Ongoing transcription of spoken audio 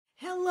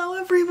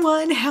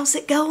everyone, how's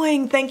it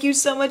going? Thank you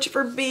so much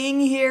for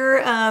being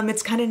here.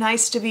 It's kind of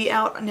nice to be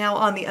out now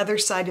on the other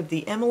side of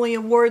the Emily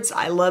Awards.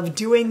 I love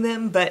doing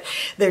them, but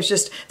there's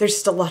just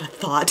a lot of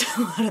thought,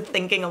 a lot of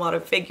thinking, a lot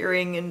of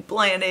figuring and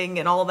planning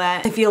and all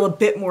that. I feel a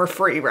bit more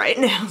free right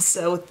now,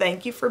 so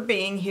thank you for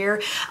being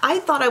here. I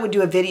thought I would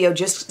do a video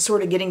just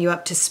sort of getting you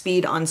up to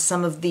speed on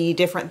some of the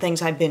different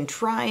things I've been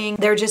trying.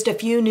 There are just a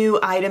few new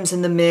items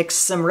in the mix,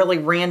 some really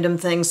random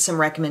things, some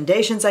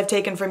recommendations I've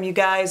taken from you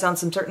guys on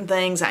some certain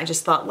things. I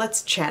just thought,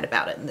 let's chat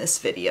about it in this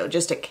video.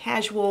 Just a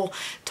casual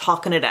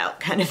talking it out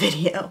kind of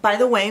video. By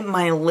the way,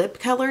 my lip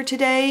color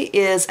today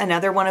is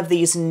another one of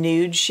these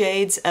nude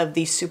shades of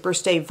the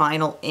Superstay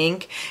Vinyl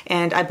Ink,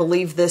 and I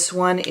believe this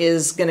one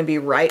is gonna be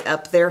right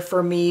up there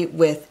for me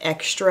with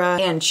Extra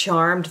and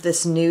Charmed,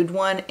 this nude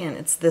one, and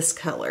it's this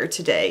color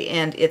today,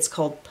 and it's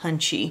called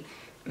Punchy.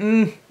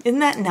 Isn't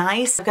that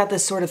nice? I've got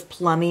this sort of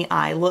plummy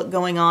eye look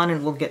going on,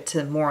 and we'll get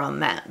to more on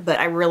that, but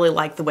I really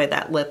like the way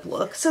that lip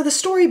looks. So the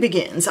story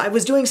begins. I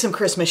was doing some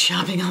Christmas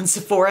shopping on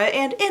Sephora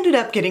and ended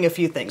up getting a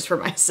few things for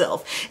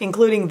myself,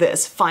 including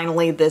this,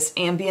 finally, this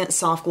Ambient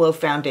Soft Glow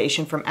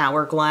Foundation from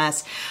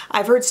Hourglass.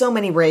 I've heard so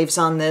many raves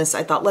on this,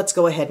 I thought let's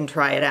go ahead and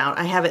try it out.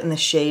 I have it in the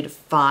shade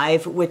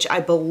 5, which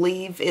I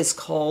believe is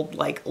called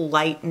like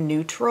light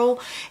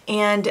neutral,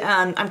 and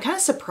I'm kind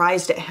of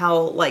surprised at how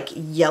like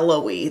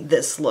yellowy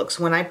this looks.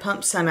 When I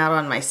pump some out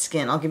on my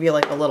skin, I'll give you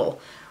like a little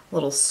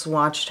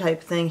swatch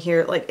type thing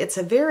here. Like, it's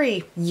a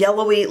very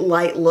yellowy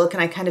light look,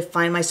 and I kind of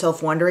find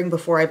myself wondering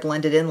before I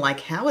blend it in,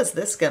 like, how is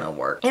this gonna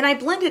work? And I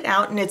blend it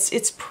out and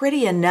it's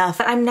pretty enough,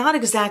 but I'm not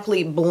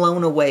exactly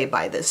blown away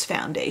by this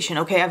foundation.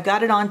 Okay, I've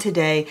got it on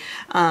today.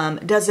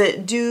 Does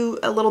it do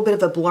a little bit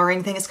of a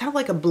blurring thing? It's kind of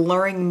like a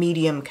blurring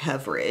medium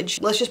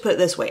coverage. Let's just put it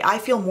this way. I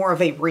feel more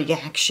of a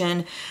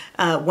reaction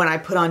when I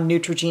put on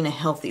Neutrogena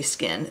Healthy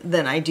Skin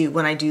than I do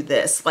when I do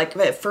this. Like,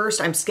 at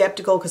first I'm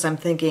skeptical because I'm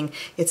thinking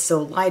it's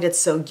so light, it's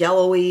so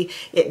yellowy.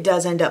 It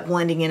does end up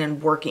blending in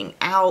and working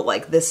out.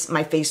 Like this,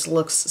 my face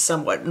looks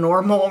somewhat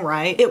normal,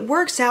 right? It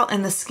works out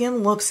and the skin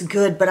looks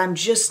good, but I'm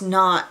just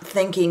not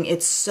thinking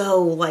it's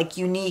so like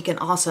unique and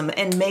awesome.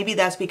 And maybe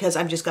that's because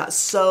I've just got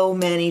so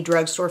many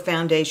drugstore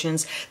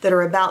foundations that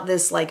are about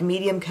this like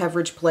medium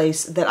coverage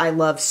place that I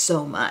love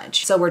so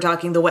much. So we're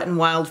talking the Wet n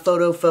Wild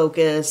Photo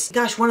Focus.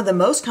 Gosh, one of the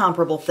most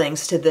comparable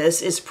things to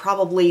this is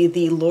probably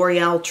the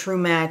L'Oreal True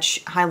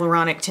Match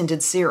Hyaluronic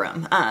Tinted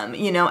Serum.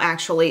 You know,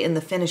 actually in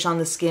the finish on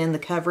the skin, the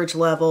coverage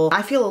level,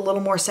 I feel a little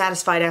more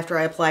satisfied after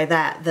I apply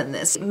that than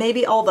this.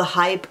 Maybe all the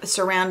hype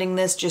surrounding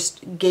this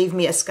just gave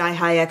me a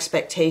sky-high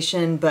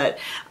expectation, but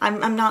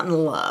I'm not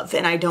in love,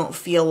 and I don't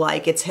feel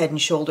like it's head and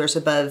shoulders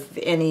above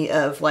any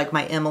of like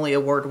my Emily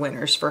Award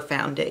winners for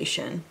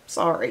foundation.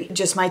 Sorry.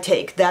 Just my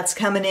take. That's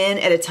coming in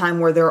at a time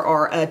where there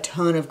are a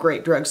ton of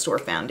great drugstore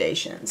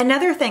foundations.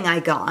 Another thing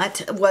I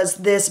got was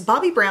this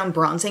Bobbi Brown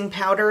bronzing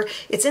powder.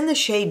 It's in the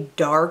shade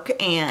Dark,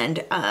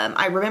 and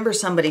I remember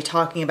somebody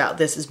talking about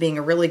this as being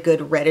a really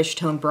good reddish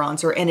tone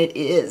bronzer, and it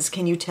is.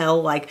 Can you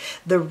tell like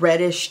the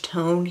reddish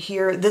tone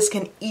here? This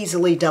can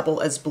easily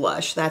double as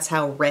blush. That's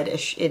how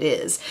reddish it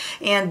is.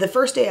 And the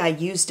first day I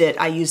used it,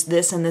 I used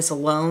this and this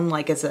alone,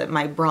 like as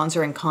my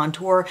bronzer and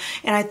contour,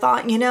 and I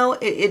thought, you know,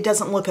 it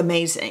doesn't look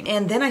amazing.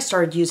 And then I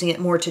started using it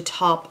more to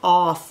top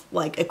off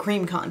like a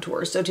cream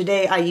contour. So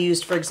today I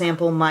used, for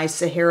example, my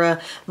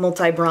Sahara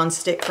Multi-Bronze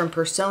Stick from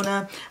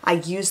Persona. I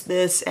used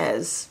this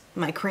as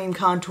my cream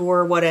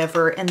contour,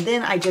 whatever, and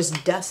then I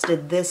just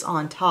dusted this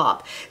on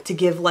top to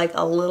give like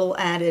a little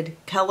added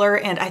color,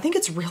 and I think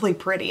it's really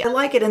pretty. I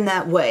like it in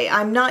that way.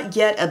 I'm not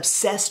yet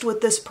obsessed with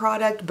this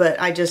product,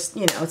 but I just,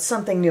 you know, it's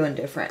something new and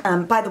different.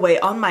 By the way,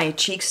 on my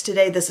cheeks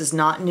today, this is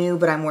not new,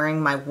 but I'm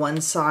wearing my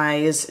One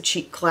Size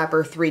Cheek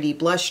Clapper 3D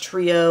Blush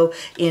Trio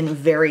in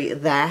Very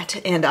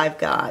That, and I've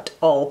got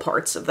all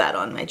parts of that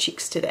on my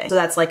cheeks today. So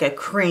that's like a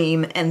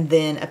cream, and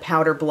then a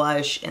powder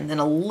blush, and then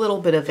a little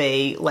bit of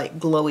a like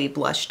glowy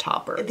blush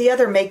topper. The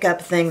other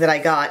makeup thing that I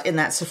got in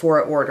that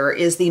Sephora order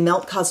is the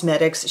Melt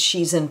Cosmetics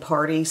She's in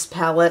Parties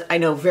palette. I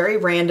know, very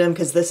random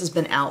because this has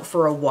been out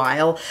for a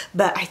while,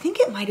 but I think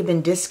it might have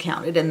been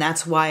discounted, and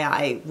that's why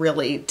I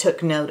really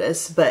took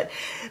notice. But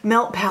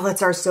Melt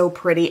palettes are so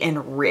pretty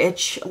and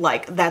rich.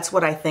 Like, that's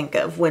what I think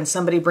of when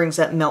somebody brings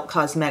up Melt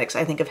Cosmetics.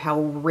 I think of how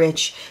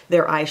rich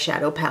their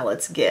eyeshadow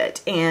palettes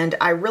get, and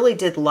I really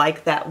did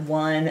like that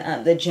one.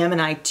 The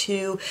Gemini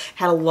 2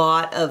 had a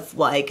lot of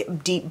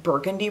like deep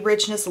burgundy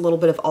richness, a little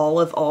bit of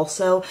olive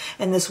also,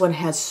 and this one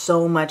has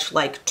so much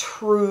like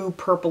true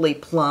purpley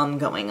plum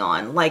going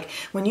on. Like,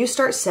 when you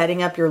start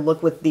setting up your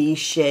look with these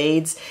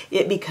shades,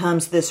 it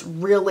becomes this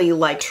really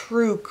like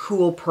true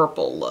cool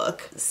purple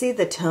look. See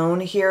the tone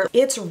here?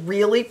 It's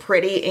really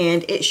pretty,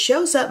 and it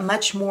shows up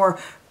much more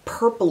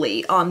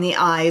purpley on the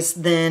eyes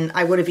than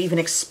I would have even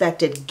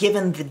expected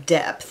given the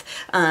depth.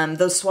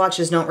 Those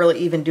swatches don't really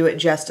even do it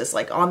justice.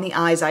 Like on the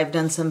eyes, I've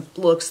done some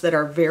looks that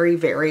are very,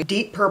 very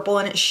deep purple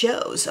and it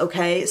shows,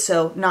 okay?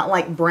 So not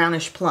like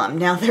brownish plum.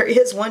 Now there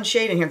is one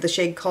shade in here, the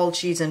shade called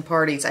Cheese and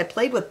Parties. I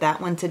played with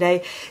that one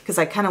today because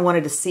I kind of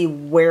wanted to see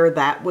where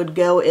that would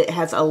go. It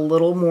has a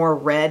little more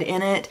red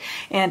in it,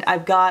 and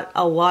I've got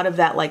a lot of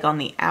that like on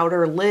the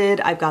outer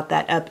lid. I've got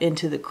that up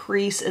into the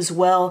crease as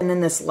well, and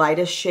then this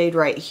lightest shade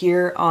right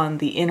here on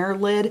the inner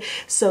lid.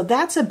 So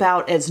that's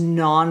about as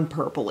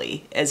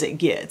non-purpley as it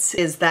gets,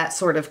 is that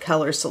sort of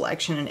color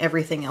selection, and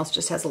everything else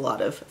just has a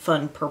lot of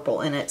fun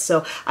purple in it.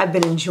 So I've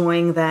been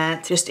enjoying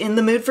that. Just in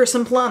the mood for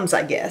some plums,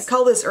 I guess.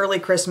 Call this early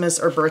Christmas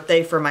or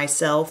birthday for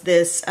myself.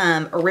 This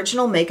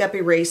original makeup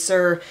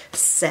eraser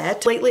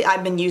set. Lately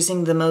I've been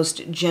using the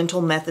most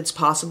gentle methods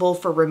possible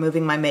for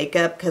removing my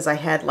makeup because I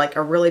had like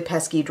a really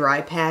pesky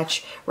dry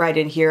patch right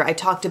in here. I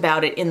talked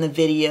about it in the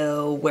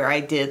video where I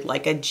did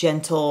like a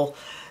gentle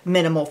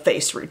minimal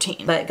face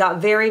routine, but it got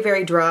very,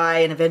 very dry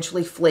and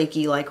eventually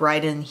flaky like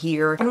right in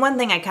here. And one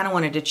thing I kind of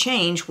wanted to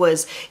change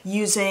was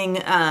using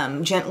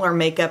gentler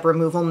makeup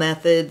removal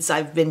methods.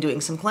 I've been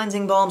doing some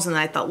cleansing balms, and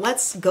I thought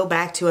let's go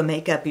back to a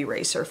makeup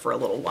eraser for a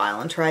little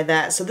while and try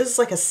that. So this is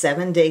like a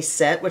 7-day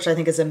set, which I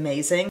think is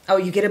amazing. Oh,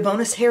 you get a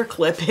bonus hair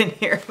clip in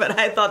here, but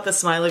I thought the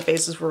smiley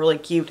faces were really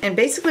cute. And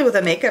basically with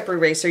a makeup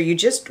eraser, you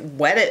just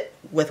wet it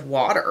with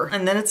water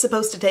and then it's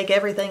supposed to take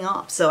everything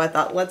off. So I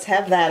thought let's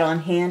have that on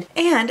hand.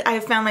 And I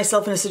have found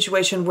myself in a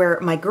situation where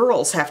my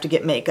girls have to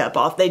get makeup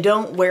off. They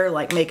don't wear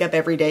like makeup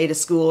every day to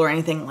school or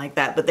anything like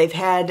that, but they've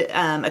had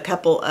a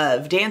couple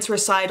of dance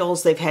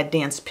recitals, they've had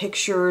dance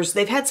pictures,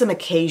 they've had some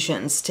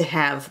occasions to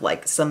have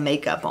like some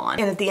makeup on.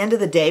 And at the end of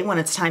the day, when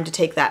it's time to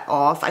take that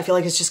off, I feel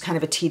like it's just kind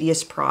of a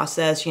tedious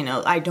process. You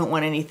know, I don't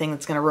want anything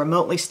that's gonna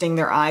remotely sting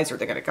their eyes or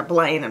they're gonna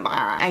complain, and blah.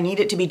 I need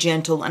it to be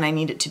gentle and I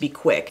need it to be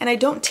quick. And I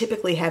don't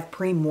typically have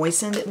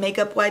pre-moistened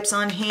makeup wipes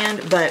on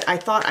hand, but I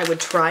thought I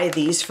would try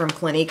these from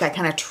Clinique. I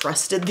kind of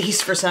trusted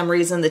these for some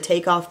reason, the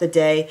take the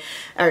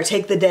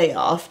day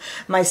off.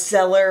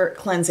 Micellar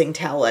cleansing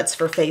towelettes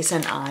for face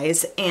and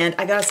eyes. And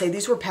I gotta say,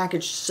 these were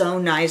packaged so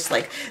nice.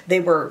 Like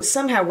they were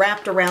somehow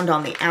wrapped around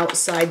on the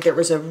outside. There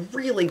was a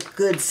really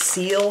good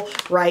seal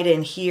right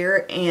in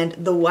here, and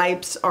the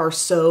wipes are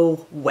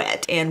so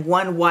wet. And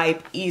one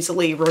wipe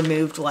easily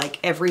removed like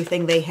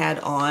everything they had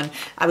on.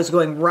 I was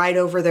going right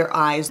over their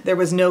eyes. There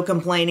was no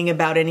complaining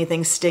about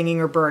anything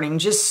stinging or burning,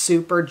 just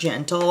super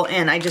gentle.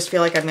 And I just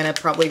feel like I'm gonna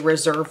probably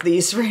reserve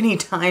these for any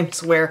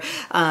times where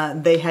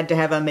they had to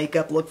have a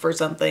makeup look for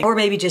something, or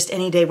maybe just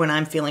any day when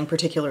I'm feeling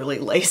particularly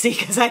lazy,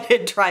 because I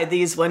did try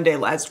these one day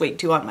last week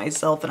too on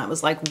myself, and I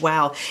was like,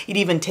 wow, it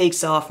even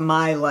takes off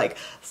my like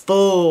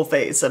full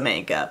face of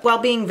makeup while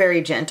being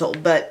very gentle.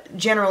 But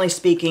generally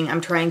speaking, I'm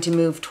trying to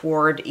move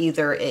toward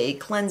either a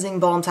cleansing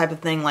balm type of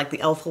thing like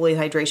the Elf Holy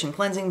Hydration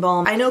Cleansing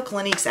Balm. I know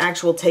Clinique's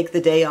actual take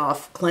the day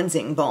off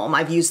cleansing balm.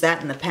 I've used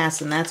that in the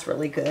past and that's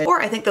really good.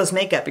 Or I think those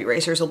makeup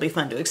erasers will be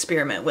fun to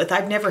experiment with.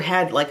 I've never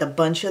had like a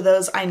bunch of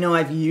those. I know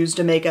I've used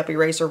a makeup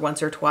eraser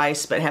once or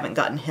twice, but haven't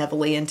gotten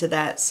heavily into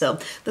that, so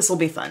this will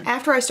be fun.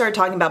 After I started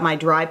talking about my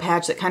dry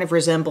patch that kind of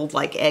resembled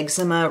like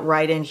eczema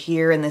right in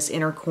here in this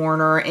inner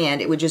corner,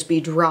 and it would just be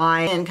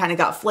dry and kind of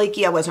got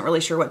flaky, I wasn't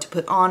really sure what to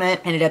put on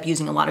it. Ended up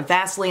using a lot of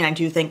Vaseline. I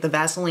do think the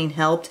Vaseline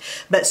helped,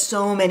 but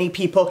so many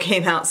people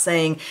came out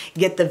saying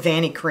get the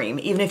Vanny cream,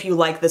 even if you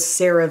like the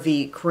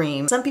CeraVe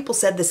cream. Some people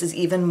said this is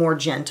even more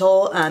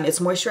gentle. It's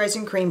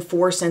moisturizing cream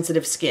for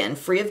sensitive skin,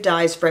 free of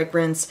dyes,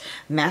 fragrance,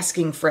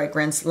 masking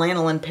fragrance,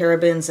 lanolin,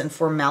 parabens, and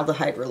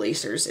formaldehyde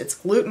releasers. It's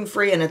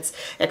gluten-free and it's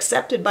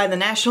accepted by the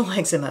National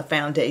Eczema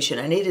Foundation,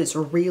 and it is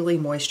really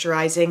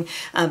moisturizing.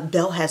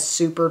 Belle has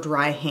super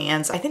dry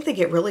hands. I think they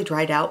get really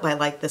dried out by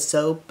like the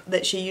soap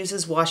that she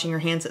uses washing her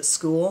hands at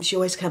school. She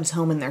always comes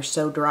home and they're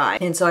so dry.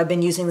 And so I've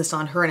been using this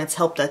on her and it's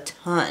helped a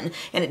ton,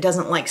 and it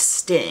doesn't like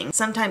sting.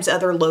 Sometimes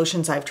other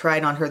lotions I've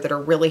tried on her that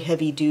are really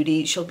heavy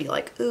duty, she'll be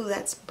like, ooh,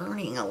 that's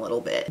burning a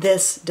little bit.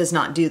 This does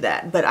not do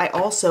that. But I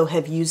also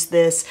have used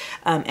this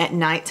at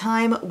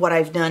nighttime. What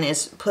I've done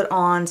is put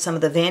on some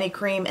of the Vanny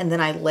cream and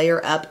then I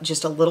layer up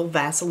just a little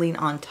Vaseline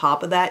on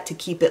top of that to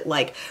keep it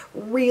like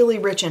really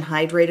rich and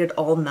hydrated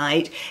all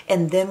night.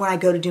 And then when I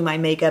go to do my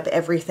makeup,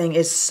 everything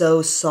is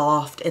so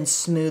soft and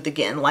smooth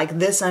again. Like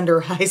this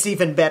under eye is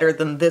even better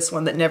than this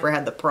one that never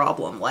had the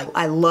problem. Like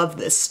I love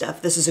this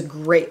stuff. This is a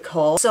great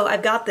call. So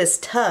I've got this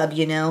tub,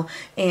 you know,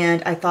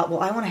 and I thought,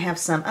 well, I want to have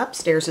some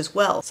upstairs as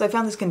well. So I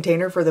found this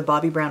container for the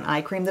Bobbi Brown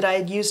eye cream that I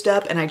had used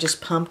up, and I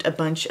just pumped a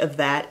bunch of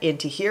that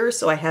into here.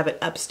 So I have it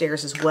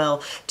upstairs as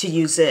well to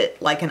use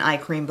it like an eye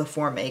cream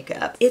before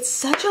makeup. It's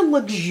such a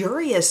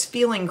luxurious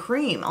feeling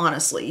cream,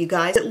 honestly, you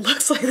guys. It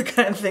looks like the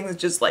kind of thing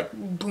that's just like,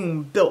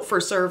 boom, built for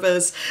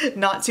service,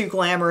 not too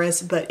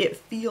glamorous, but it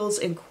feels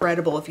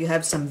incredible if you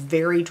have some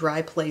very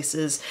dry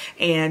places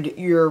and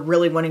you're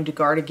really wanting to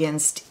guard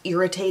against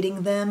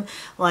irritating them.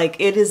 Like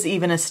it is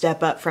even a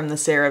step up from the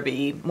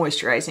CeraVe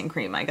moisturizing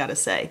cream, I gotta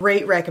say.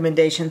 Great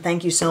recommendation,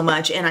 thank you so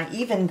much. And I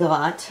even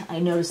got, I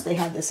noticed they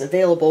had this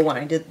available when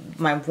I did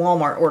my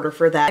Walmart order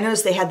for that. I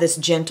noticed they had this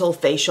gentle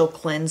facial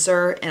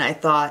cleanser, and I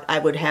thought I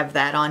would have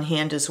that on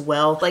hand as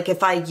well. Like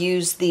if I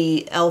use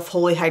the e.l.f.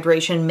 Holy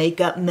Hydration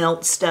makeup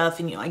melt stuff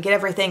and, you know, I get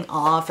everything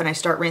off and I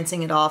start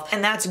rinsing it off,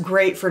 and that's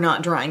great for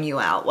not drying you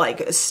out.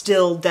 Like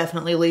still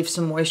definitely leave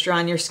some moisture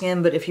on your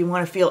skin, but if you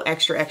want to feel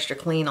extra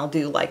clean, I'll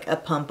do like a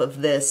pump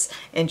of this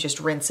and just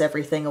rinse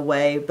everything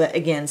away. But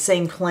again,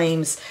 same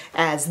claims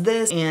as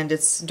this, and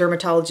it's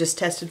dermatologist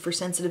tested for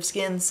sensitive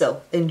skin,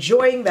 so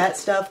enjoying that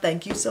stuff.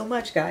 Thank you so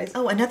much, guys.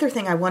 Oh, another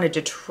thing I wanted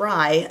to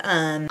try,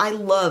 I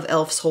love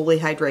e.l.f.'s Holy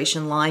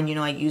Hydration line. You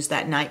know, I use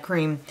that night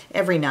cream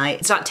every night.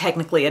 It's not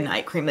technically a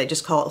night cream, they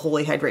just call it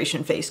Holy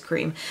Hydration face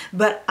cream,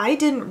 but I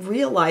didn't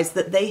realize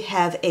that they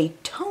have a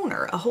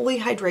toner, a Holy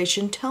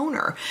Hydration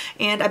toner,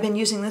 and I've been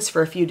using this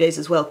for a few days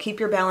as well. Keep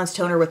Your Balance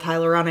Toner with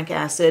hyaluronic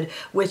acid,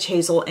 witch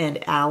hazel,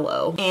 and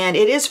aloe. And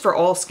it is for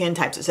all skin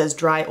types. It says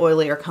dry,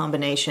 oily, or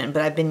combination,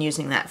 but I've been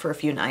using that for a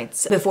few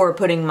nights before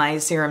putting my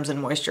serums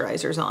and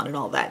moisturizers on and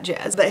all that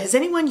jazz. But has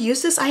anyone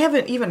used this? I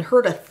haven't even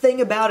heard a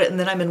thing about it, and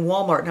then I'm in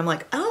Walmart and I'm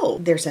like, oh,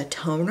 there's a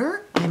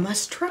toner? I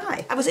must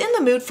try. I was in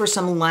the mood for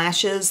some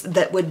lashes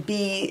that would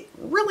be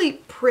really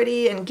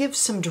pretty and give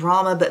some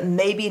drama, but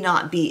maybe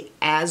not be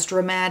as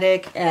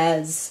dramatic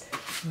as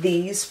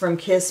these from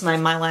Kiss, My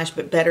Lash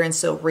But Better and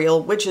So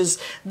Real, which is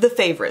the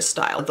favorite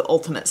style, the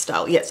ultimate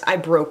style. Yes, I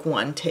broke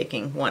one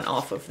taking one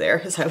off of there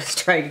as I was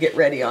trying to get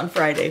ready on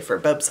Friday for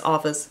Bub's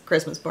office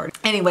Christmas party.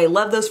 Anyway,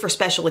 love those for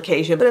special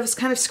occasion, but I was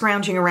kind of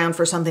scrounging around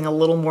for something a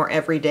little more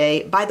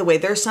everyday. By the way,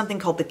 there's something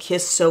called the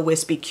Kiss So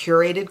Wispy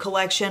Curated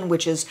Collection,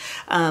 which is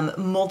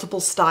multiple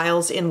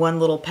styles in one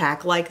little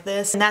pack like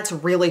this, and that's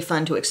really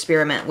fun to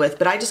experiment with.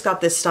 But I just got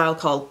this style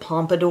called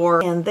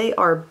Pompadour, and they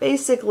are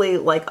basically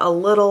like a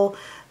little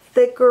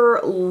thicker,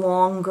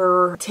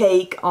 longer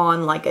take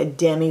on like a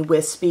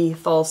demi-wispy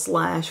false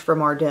lash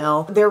from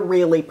Ardell. They're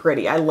really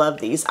pretty. I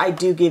love these. I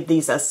do give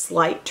these a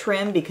slight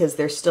trim because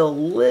they're still a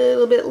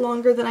little bit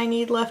longer than I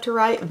need left to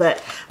right,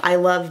 but I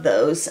love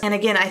those. And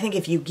again, I think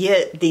if you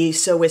get the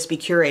So Wispy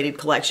Curated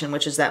collection,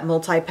 which is that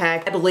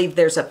multi-pack, I believe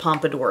there's a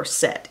Pompadour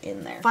set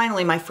in there.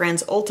 Finally, my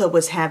friends, Ulta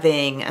was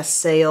having a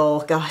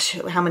sale, gosh,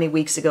 how many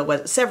weeks ago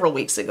was it? Several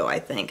weeks ago, I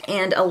think.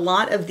 And a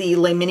lot of the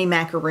Les Mini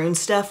Macaroon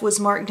stuff was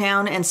marked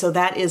down, and so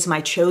that is my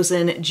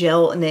chosen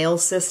gel nail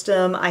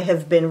system. I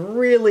have been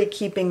really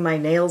keeping my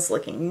nails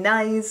looking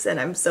nice, and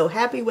I'm so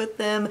happy with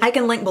them. I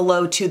can link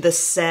below to the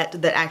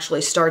set that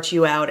actually starts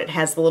you out. It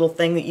has the little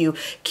thing that you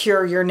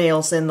cure your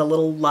nails in, the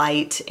little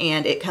light,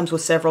 and it comes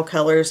with several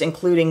colors,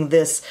 including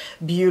this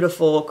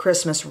beautiful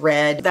Christmas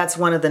red. That's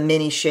one of the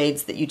mini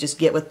shades that you just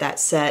get with that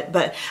set.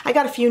 But I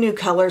got a few new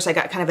colors. I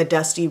got kind of a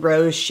dusty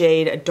rose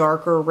shade, a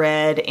darker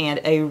red,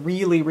 and a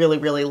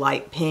really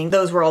light pink.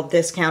 Those were all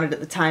discounted at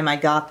the time I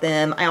got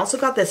them. I also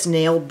got this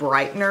nail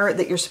brightener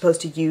that you're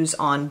supposed to use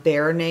on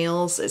bare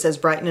nails. It says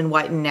brighten and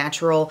whiten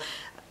natural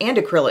and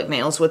acrylic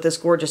nails with this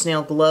gorgeous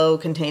nail glow.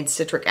 Contains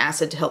citric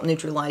acid to help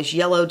neutralize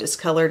yellow,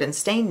 discolored, and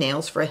stained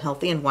nails for a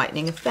healthy and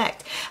whitening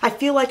effect. I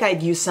feel like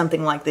I'd used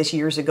something like this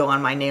years ago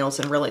on my nails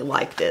and really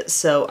liked it.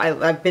 So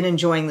I've been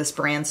enjoying this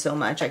brand so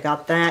much. I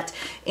got that.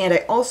 And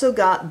I also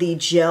got the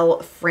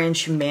Gel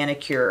French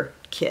Manicure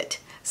Kit.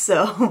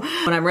 So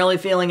when I'm really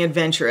feeling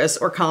adventurous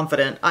or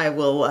confident, I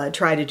will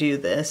try to do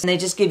this. And they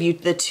just give you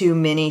the two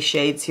mini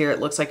shades here. It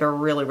looks like a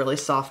really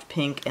soft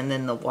pink and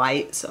then the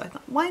white. So I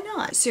thought, why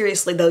not?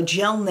 Seriously though,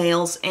 gel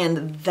nails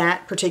and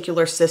that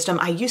particular system,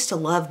 I used to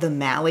love the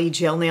Mally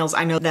gel nails.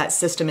 I know that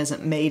system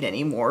isn't made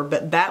anymore,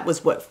 but that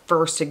was what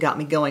first had got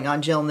me going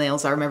on gel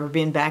nails. I remember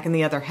being back in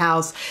the other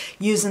house,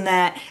 using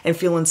that and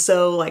feeling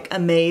so like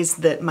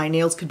amazed that my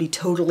nails could be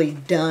totally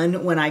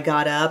done when I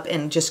got up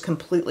and just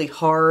completely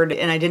hard,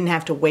 and I didn't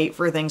have to wait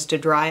for things to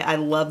dry. I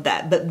love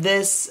that. But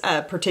this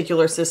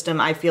particular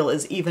system I feel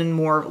is even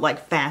more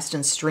like fast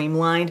and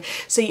streamlined.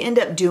 So you end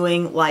up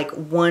doing like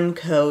one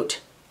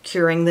coat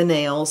curing the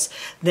nails,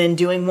 then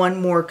doing one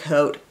more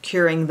coat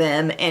curing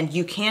them, and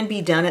you can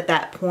be done at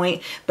that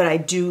point. But I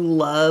do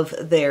love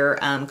their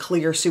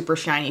clear super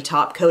shiny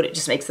top coat. It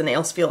just makes the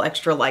nails feel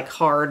extra like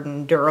hard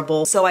and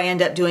durable. So I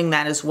end up doing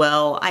that as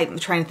well. I'm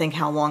trying to think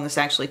how long this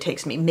actually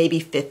takes me, maybe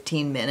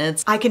 15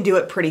 minutes. I can do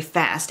it pretty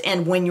fast,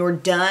 and when you're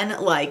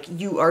done, like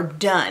you are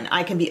done.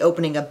 I can be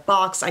opening a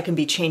box, I can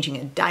be changing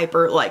a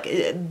diaper. Like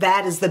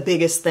that is the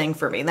biggest thing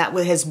for me. That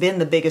has been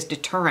the biggest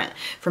deterrent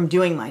from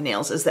doing my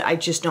nails, is that I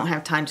just don't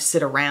have time to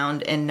sit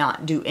around and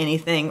not do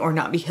anything or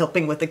not be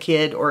helping with a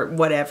kid or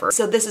whatever.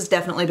 So this has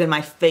definitely been my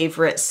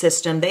favorite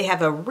system. They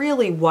have a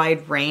really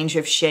wide range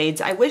of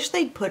shades. I wish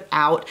they'd put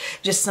out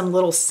just some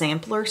little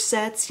sampler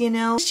sets, you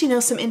know? Just, you know,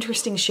 some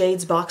interesting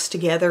shades boxed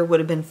together would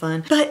have been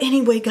fun. But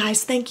anyway,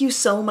 guys, thank you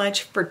so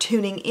much for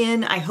tuning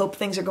in. I hope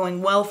things are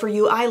going well for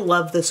you. I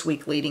love this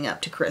week leading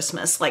up to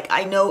Christmas. Like,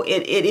 I know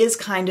it is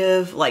kind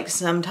of like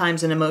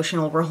sometimes an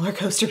emotional roller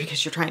coaster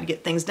because you're trying to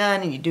get things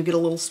done and you do get a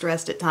little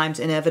stressed at times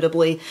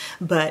inevitably,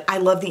 but I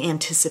love the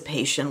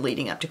anticipation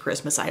leading up to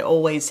Christmas. I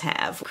always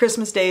have.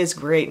 Christmas Day is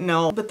great and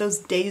all, but those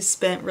days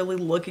spent really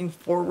looking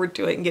forward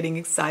to it and getting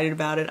excited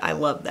about it, I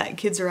love that.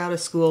 Kids are out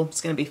of school.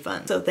 It's gonna be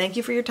fun. So thank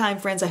you for your time,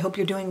 friends. I hope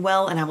you're doing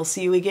well, and I will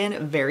see you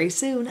again very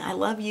soon. I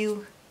love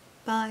you.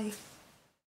 Bye.